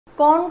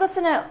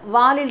കോൺഗ്രസിന്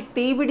വാലിൽ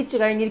തീപിടിച്ചു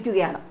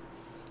കഴിഞ്ഞിരിക്കുകയാണ്.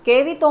 കെ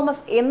വി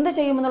തോമസ് എന്ത്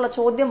ചെയ്യുമെന്നുള്ള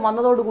ചോദ്യം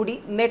വന്നതോടുകൂടി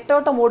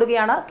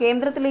നെട്ടോട്ടമോടുകയാണ്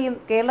കേന്ദ്രത്തിലെയും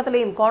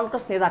കേരളത്തിലെയും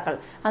കോൺഗ്രസ് നേതാക്കൾ.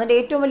 അതിന്റെ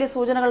ഏറ്റവും വലിയ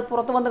സൂചനകൾ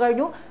പുറത്തു വന്നു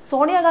കഴിഞ്ഞു.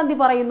 സോണിയാഗാന്ധി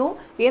പറയുന്നു,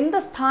 എന്ത്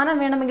സ്ഥാനം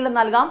വേണമെങ്കിലും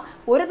നൽകാം,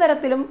 ഒരു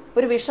തരത്തിലും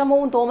ഒരു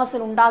വിഷമവും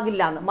തോമസിന്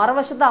ഉണ്ടാകില്ല എന്ന്.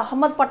 മറുവശത്ത്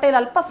അഹമ്മദ് പട്ടേൽ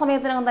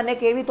അല്പസമയത്തിനകം തന്നെ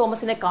കെ വി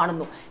തോമസിനെ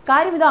കാണുന്നു.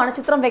 കാര്യം ഇതാണ്,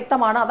 ചിത്രം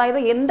വ്യക്തമാണ്. അതായത്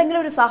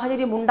എന്തെങ്കിലും ഒരു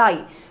സാഹചര്യം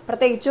ഉണ്ടായി,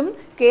 പ്രത്യേകിച്ചും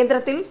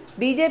കേന്ദ്രത്തിൽ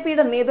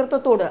ബി.ജെ.പിയുടെ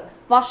നേതൃത്വത്തോട്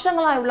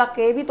വർഷങ്ങളായുള്ള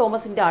കെ വി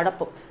തോമസിന്റെ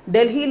അടപ്പും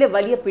ഡൽഹിയിലെ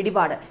വലിയ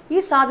പിടിപാട്, ഈ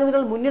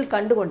സാധ്യതകൾ മുന്നിൽ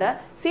കണ്ടുകൊണ്ട്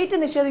സീറ്റ്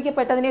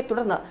നിഷേധിക്കപ്പെട്ടതിനെ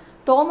തുടർന്ന്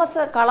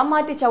തോമസ് കളം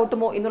മാറ്റി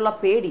ചവിട്ടുമോ എന്നുള്ള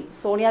പേടി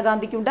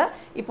സോണിയാഗാന്ധിക്കുണ്ട്.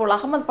 ഇപ്പോൾ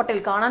അഹമ്മദ് പട്ടേൽ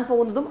കാണാൻ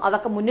പോകുന്നതും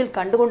അതൊക്കെ മുന്നിൽ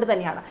കണ്ടുകൊണ്ട്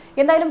തന്നെയാണ്.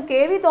 എന്തായാലും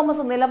കെ വി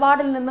തോമസ്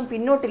നിലപാടിൽ നിന്നും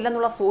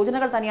പിന്നോട്ടില്ലെന്നുള്ള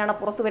സൂചനകൾ തന്നെയാണ്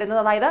പുറത്തു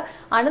വരുന്നത്. അതായത്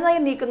അണിനയ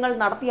നീക്കങ്ങൾ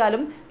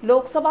നടത്തിയാലും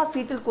ലോക്സഭാ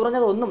സീറ്റിൽ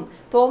കുറഞ്ഞതൊന്നും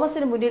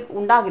തോമസിന് മുന്നിൽ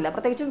ഉണ്ടാകില്ല.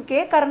 പ്രത്യേകിച്ചും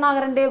കെ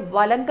കരുണാകരന്റെ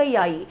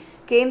വലങ്കൈയായി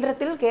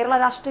കേന്ദ്രത്തിൽ കേരള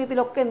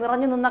രാഷ്ട്രീയത്തിലൊക്കെ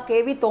നിറഞ്ഞു നിന്ന കെ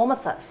വി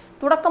തോമസ്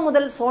തുടക്കം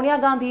മുതൽ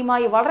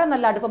സോണിയാഗാന്ധിയുമായി വളരെ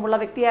നല്ല അടുപ്പമുള്ള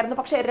വ്യക്തിയായിരുന്നു.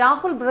 പക്ഷേ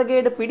രാഹുൽ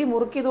ബ്രിഗേഡ്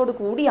പിടിമുറുക്കിയതോടു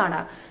കൂടിയാണ്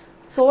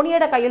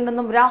സോണിയയുടെ കയ്യിൽ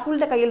നിന്നും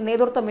രാഹുലിന്റെ കയ്യിൽ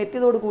നേതൃത്വം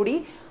എത്തിയതോടുകൂടി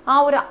ആ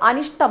ഒരു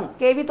അനിഷ്ടം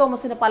കെ വി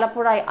തോമസിന്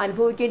പലപ്പോഴായി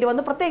അനുഭവിക്കേണ്ടി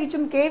വന്നു.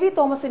 പ്രത്യേകിച്ചും കെ വി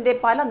തോമസിന്റെ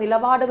പല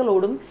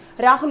നിലപാടുകളോടും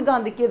രാഹുൽ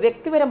ഗാന്ധിക്ക്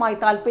വ്യക്തിപരമായി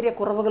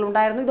താല്പര്യക്കുറവുകൾ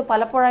ഉണ്ടായിരുന്നു. ഇത്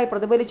പലപ്പോഴായി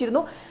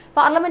പ്രതിഫലിച്ചിരുന്നു.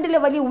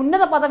 പാർലമെന്റിലെ വലിയ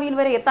ഉന്നത പദവിയിൽ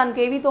വരെ എത്താൻ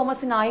കെ വി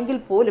തോമസിനായെങ്കിൽ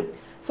പോലും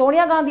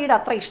സോണിയാഗാന്ധിയുടെ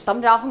അത്ര ഇഷ്ടം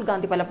രാഹുൽ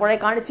ഗാന്ധി പലപ്പോഴായി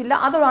കാണിച്ചില്ല.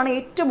 അതാണ്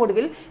ഏറ്റവും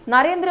ഒടുവിൽ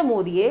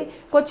നരേന്ദ്രമോദിയെ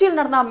കൊച്ചിയിൽ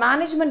നടന്ന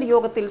മാനേജ്മെന്റ്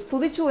യോഗത്തിൽ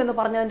സ്തുതിച്ചു എന്ന്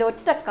പറഞ്ഞതിന്റെ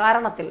ഒറ്റ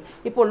കാരണത്തിൽ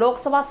ഇപ്പോൾ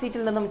ലോക്സഭാ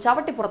സീറ്റിൽ നിന്നും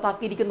ചവിട്ടി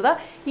പുറത്താക്കിയിരിക്കുന്നത്.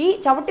 ഈ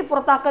ചവിട്ടി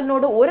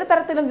പുറത്താക്കലിനോട് ഒരു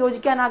തരത്തിലും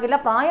യോജിക്കാനാകില്ല.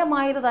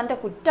 പ്രായമായത് തന്റെ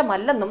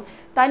കുറ്റമല്ലെന്നും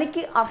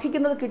തനിക്ക്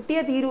അർഹിക്കുന്നത്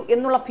കിട്ടിയേ തീരൂ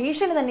എന്നുള്ള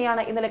ഭീഷണി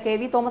തന്നെയാണ് ഇന്നലെ കെ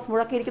വി തോമസ്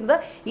മുഴക്കിയിരിക്കുന്നത്.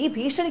 ഈ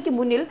ഭീഷണിക്ക്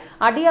മുന്നിൽ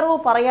അടിയറവ്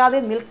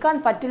പറയാതെ നിൽക്കാൻ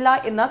പറ്റില്ല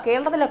എന്ന്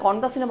കേരളത്തിലെ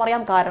കോൺഗ്രസിനും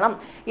അറിയാം. കാരണം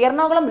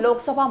എറണാകുളം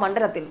ലോക്സഭാ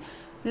മണ്ഡലത്തിൽ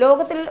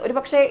ലോകത്തിൽ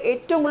ഒരുപക്ഷെ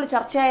ഏറ്റവും കൂടുതൽ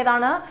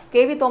ചർച്ചയായതാണ്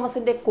കെ വി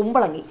തോമസിന്റെ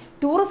കുമ്പളങ്ങി.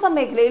 ടൂറിസം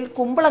മേഖലയിൽ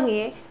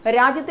കുമ്പളങ്ങിയെ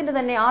രാജ്യത്തിന്റെ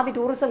തന്നെ ആദ്യ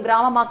ടൂറിസം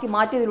ഗ്രാമമാക്കി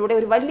മാറ്റിയതിലൂടെ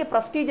ഒരു വലിയ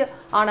പ്രസ്റ്റീജ്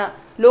ആണ്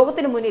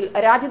ലോകത്തിന് മുന്നിൽ,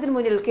 രാജ്യത്തിന്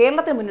മുന്നിൽ,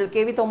 കേരളത്തിന് മുന്നിൽ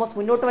കെ വി തോമസ്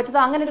മുന്നോട്ട്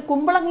വെച്ചത്. അങ്ങനെ ഒരു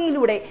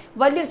കുമ്പളങ്ങിയിലൂടെ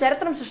വലിയൊരു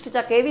ചരിത്രം സൃഷ്ടിച്ച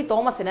കെ വി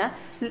തോമസിന്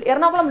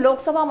എറണാകുളം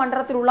ലോക്സഭാ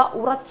മണ്ഡലത്തിലുള്ള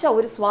ഉറച്ച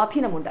ഒരു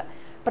സ്വാധീനമുണ്ട്.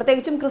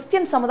 പ്രത്യേകിച്ചും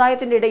ക്രിസ്ത്യൻ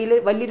സമുദായത്തിന്റെ ഇടയിൽ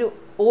വലിയൊരു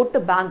വോട്ട്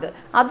ബാങ്ക്,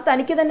 അത്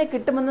തനിക്ക് തന്നെ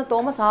കിട്ടുമെന്ന്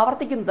തോമസ്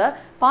ആവർത്തിക്കുന്നത്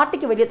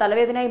പാർട്ടിക്ക് വലിയ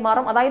തലവേദനയായി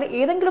മാറും. അതായത്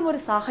ഏതെങ്കിലും ഒരു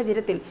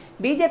സാഹചര്യത്തിൽ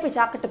ബി.ജെ.പി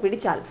ചാക്കിട്ട്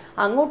പിടിച്ചാൽ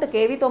അങ്ങോട്ട്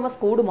കെ വി തോമസ്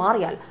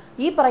കൂടുമാറിയാൽ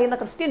ഈ പറയുന്ന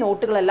ക്രിസ്ത്യൻ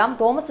വോട്ടുകളെല്ലാം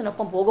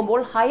തോമസിനൊപ്പം പോകുമ്പോൾ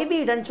ഹൈബി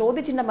ഇടൻ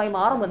ചോദ്യചിഹ്നമായി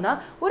മാറുമെന്ന്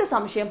ഒരു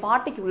സംശയം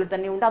പാർട്ടിക്കുള്ളിൽ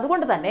തന്നെയുണ്ട്.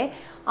 അതുകൊണ്ട് തന്നെ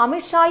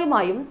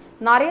അമിത്ഷായുമായും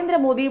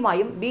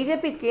നരേന്ദ്രമോദിയുമായും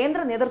ബി.ജെ.പി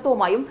കേന്ദ്ര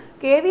നേതൃത്വവുമായും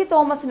കെ വി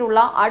തോമസിനുള്ള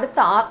അടുത്ത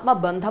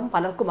ആത്മബന്ധം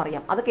പലർക്കും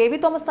അറിയാം. അത് കെ വി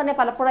തോമസ് തന്നെ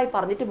പലപ്പോഴായി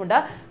പറഞ്ഞിട്ടുമുണ്ട്.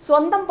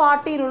 സ്വന്തം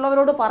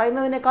പാർട്ടിയിലുള്ളവരോട്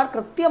പറയുന്നതിനേക്കാൾ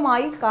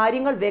കൃത്യമായി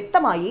കാര്യങ്ങൾ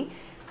വ്യക്തമായി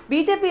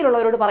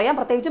ബി.ജെ.പിയിലുള്ളവരോട് പറയാം,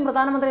 പ്രത്യേകിച്ചും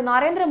പ്രധാനമന്ത്രി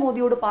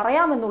നരേന്ദ്രമോദിയോട്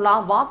പറയാമെന്നുള്ള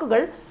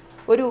വാക്കുകൾ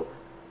ഒരു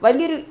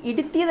വലിയൊരു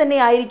ഇടുത്തി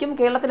തന്നെയായിരിക്കും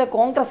കേരളത്തിലെ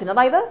കോൺഗ്രസിന്.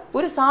 അതായത്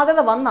ഒരു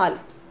സാധ്യത വന്നാൽ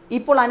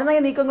ഇപ്പോൾ അനുനയ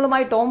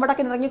നീക്കങ്ങളുമായി ടോം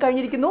വടക്കൻ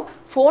ഇറങ്ങിക്കഴിഞ്ഞിരിക്കുന്നു.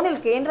 ഫോണിൽ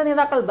കേന്ദ്ര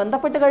നേതാക്കൾ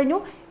ബന്ധപ്പെട്ട് കഴിഞ്ഞു.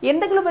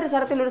 എന്തെങ്കിലും ഒരു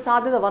തരത്തിലൊരു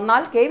സാധ്യത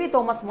വന്നാൽ കെ വി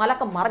തോമസ്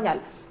മലക്കം മറിഞ്ഞാൽ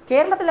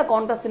കേരളത്തിലെ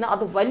കോൺഗ്രസിന്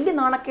അത് വലിയ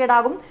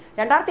നാണക്കേടാകും.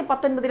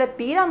 2019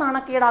 തീരാ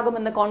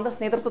നാണക്കേടാകുമെന്ന് കോൺഗ്രസ്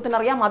നേതൃത്വത്തിന്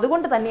അറിയാം.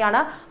 അതുകൊണ്ട്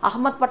തന്നെയാണ്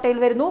അഹമ്മദ് പട്ടേൽ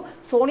വരുന്നു,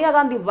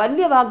 സോണിയാഗാന്ധി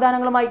വലിയ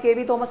വാഗ്ദാനങ്ങളുമായി കെ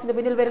വി തോമസിന്റെ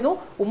പിന്നിൽ വരുന്നു,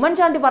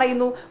 ഉമ്മൻചാണ്ടി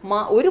പറയുന്നു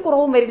ഒരു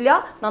കുറവും വരില്ല,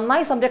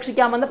 നന്നായി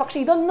സംരക്ഷിക്കാമെന്ന്. പക്ഷെ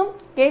ഇതൊന്നും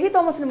കെ വി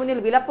തോമസിന്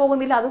മുന്നിൽ വില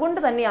പോകുന്നില്ല.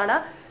 അതുകൊണ്ട് തന്നെയാണ്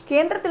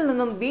കേന്ദ്രത്തിൽ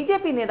നിന്നും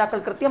ബി.ജെ.പി നേതാക്കൾ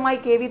കൃത്യമായി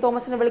കെ വി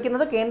തോമസിനെ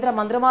വിളിക്കുന്നത്. കേന്ദ്ര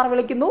മന്ത്രിമാർ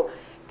വിളിക്കുന്നു,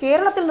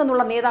 കേരളത്തിൽ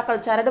നിന്നുള്ള നേതാക്കൾ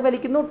ചരട്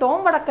വലിക്കുന്നു. ടോം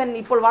വടക്കൻ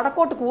ഇപ്പോൾ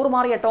വടക്കോട്ട്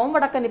കൂറുമാറിയ ടോം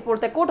വടക്കൻ ഇപ്പോൾ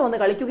തെക്കോട്ട് വന്ന്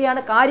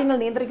കളിക്കുകയാണ്, കാര്യങ്ങൾ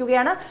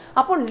നിയന്ത്രിക്കുകയാണ്.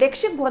 അപ്പോൾ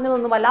ലക്ഷ്യം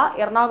കുറഞ്ഞതൊന്നുമല്ല,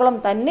 എറണാകുളം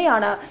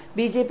തന്നെയാണ്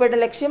ബി.ജെ.പിയുടെ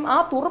ലക്ഷ്യം. ആ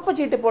തുറപ്പ്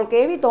ചീട്ട് ഇപ്പോൾ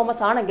കെ വി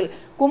തോമസ് ആണെങ്കിൽ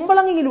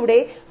കുമ്പളങ്ങിയിലൂടെ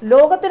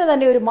ലോകത്തിന്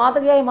തന്നെ ഒരു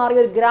മാതൃകയായി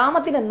മാറിയ ഒരു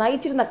ഗ്രാമത്തിനെ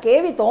നയിച്ചിരുന്ന കെ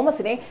വി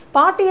തോമസിനെ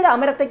പാർട്ടിയുടെ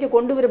അമരത്തേക്ക്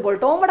കൊണ്ടുവരുമ്പോൾ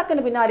ടോം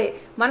വടക്കന് പിന്നാലെ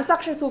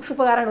മനസാക്ഷി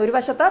സൂക്ഷിപ്പുകാരൻ ഒരു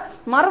വശത്ത്,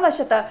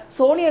 മറുവശത്ത്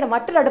സോണിയയുടെ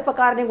മറ്റൊരു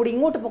അടുപ്പക്കാരനെയും കൂടി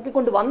ഇങ്ങോട്ട്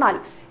പൊക്കിക്കൊണ്ട് വന്നാൽ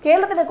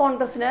കേരളത്തിലെ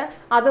കോൺഗ്രസിന്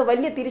അത്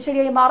വലിയ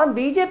തിരിച്ചടിയായി മാറും.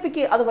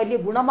 ബി.ജെ.പിക്ക് അത് വലിയ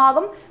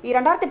ഗുണമാകും. ഈ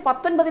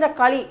 2019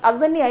 കളി അത്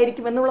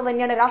തന്നെയായിരിക്കും എന്നുള്ളത്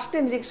തന്നെയാണ്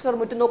രാഷ്ട്രീയ നിരീക്ഷകർ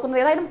മുറ്റുനോക്കുന്നത്.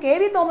 ഏതായാലും കെ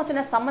വി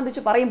തോമസിനെ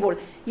സംബന്ധിച്ച് പറയുമ്പോൾ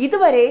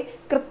ഇതുവരെ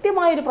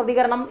കൃത്യമായൊരു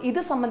പ്രതികരണം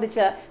ഇത്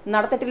സംബന്ധിച്ച്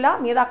നടത്തിയിട്ടില്ല.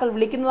 നേതാക്കൾ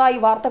വിളിക്കുന്നതായി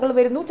വാർത്തകൾ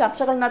വരുന്നു,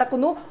 ചർച്ചകൾ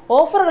നടക്കുന്നു,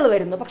 ഓഫറുകൾ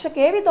വരുന്നു. പക്ഷെ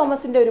കെ വി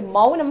തോമസിന്റെ ഒരു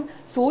മൗനം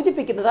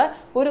സൂചിപ്പിക്കുന്നത്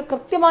ഒരു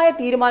കൃത്യമായ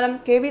തീരുമാനം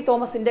കെ വി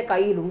തോമസിന്റെ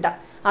കയ്യിലുണ്ട്.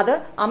 അത്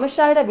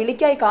അമിത്ഷായുടെ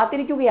വിളിക്കായി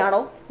കാത്തിരിക്കുകയാണോ,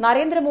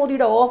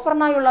 നരേന്ദ്രമോദിയുടെ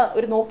ഓഫറിനായുള്ള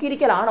ഒരു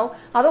നോക്കിയിരിക്കലാണോ,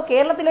 അതോ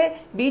കേരളത്തിലെ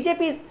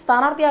ബി.ജെ.പി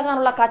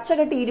സ്ഥാനാർത്ഥിയാകാനുള്ള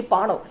കച്ചകെട്ടി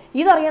ഇരിപ്പാണോ?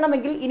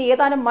 ഇതറിയണമെങ്കിൽ ഇനി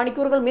ഏതാനും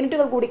മണിക്കൂറുകൾ,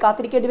 മിനിറ്റുകൾ കൂടി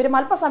കാത്തിരിക്കേണ്ടി വരും.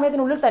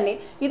 അല്പസമയത്തിനുള്ളിൽ തന്നെ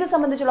ഇത്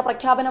സംബന്ധിച്ചുള്ള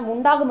പ്രഖ്യാപനം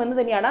ഉണ്ടാകുമെന്ന്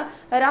തന്നെയാണ്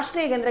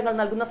രാഷ്ട്രീയ കേന്ദ്രങ്ങൾ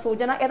നൽകുന്ന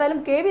സൂചന.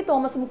 ഏതായാലും കെ വി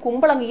തോമസും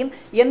കുമ്പളങ്ങിയും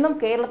എന്നും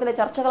കേരളത്തിലെ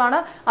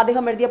ചർച്ചകളാണ്.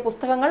 അദ്ദേഹം എഴുതിയ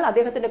പുസ്തകങ്ങൾ,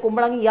 അദ്ദേഹത്തിന്റെ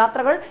കുമ്പളങ്ങി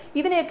യാത്രകൾ,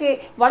 ഇതിനെയൊക്കെ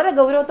വളരെ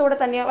ഗൗരവത്തോടെ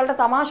തന്നെ, വളരെ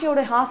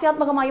തമാശയോടെ,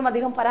 ഹാസ്യാത്മകമായും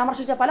അദ്ദേഹം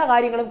പരാമർശിച്ച പല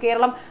കാര്യങ്ങളും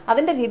കേരളം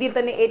അതിന്റെ രീതിയിൽ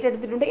തന്നെ തന്നെ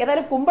ഏറ്റെടുത്തിട്ടുണ്ട്.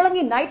 ഏതായാലും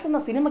കുമ്പളങ്ങി നൈറ്റ്സ് എന്ന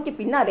സിനിമയ്ക്ക്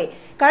പിന്നാലെ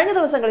കഴിഞ്ഞ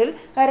ദിവസങ്ങളിൽ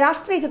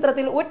രാഷ്ട്രീയ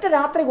ചിത്രത്തിൽ ഒറ്റ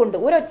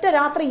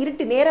രാത്രി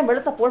ഇരുട്ടി നേരം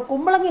വെളുത്തപ്പോൾ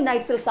കുമ്പളങ്ങി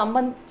നൈറ്റ്സിൽ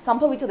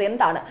സംഭവിച്ചത്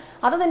എന്താണ്?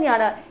 അത്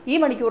തന്നെയാണ് ഈ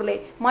മണിക്കൂറിലെ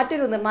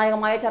മറ്റൊരു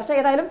നിർണായകമായ ചർച്ച.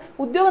 ഏതായാലും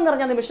ഉദ്യോഗം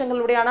നിറഞ്ഞ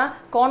നിമിഷങ്ങളിലൂടെയാണ്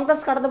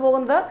കോൺഗ്രസ് കടന്നു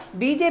പോകുന്നത്.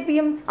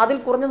 BJPയും അതിൽ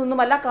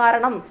കുറഞ്ഞതൊന്നുമല്ല.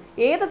 കാരണം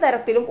ഏത്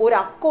തരത്തിലും ഒരു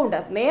അക്കൗണ്ട്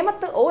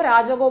നേമത്ത് O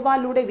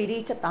രാജഗോപാലിലൂടെ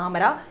വിരിയിച്ച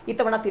താമര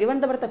ഇത്തവണ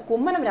തിരുവനന്തപുരത്ത്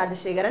കുമ്മനം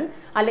രാജശേഖരൻ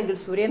അല്ലെങ്കിൽ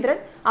സുരേന്ദ്രൻ,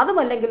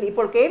 അതുമല്ലെങ്കിൽ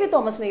ഇപ്പോൾ KV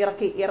തോമസിനെ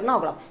ഇറക്കി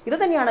എറണാകുളം. ഇത്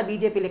തന്നെയാണ്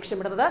BJP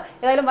ലക്ഷ്യമിടുന്നത്.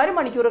 ഏതായാലും വരും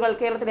മണിക്കൂറുകൾ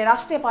കേരളത്തിലെ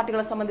രാഷ്ട്രീയ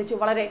പാർട്ടികളെ സംബന്ധിച്ച്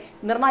വളരെ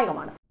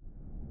നിർണായകമാണ്.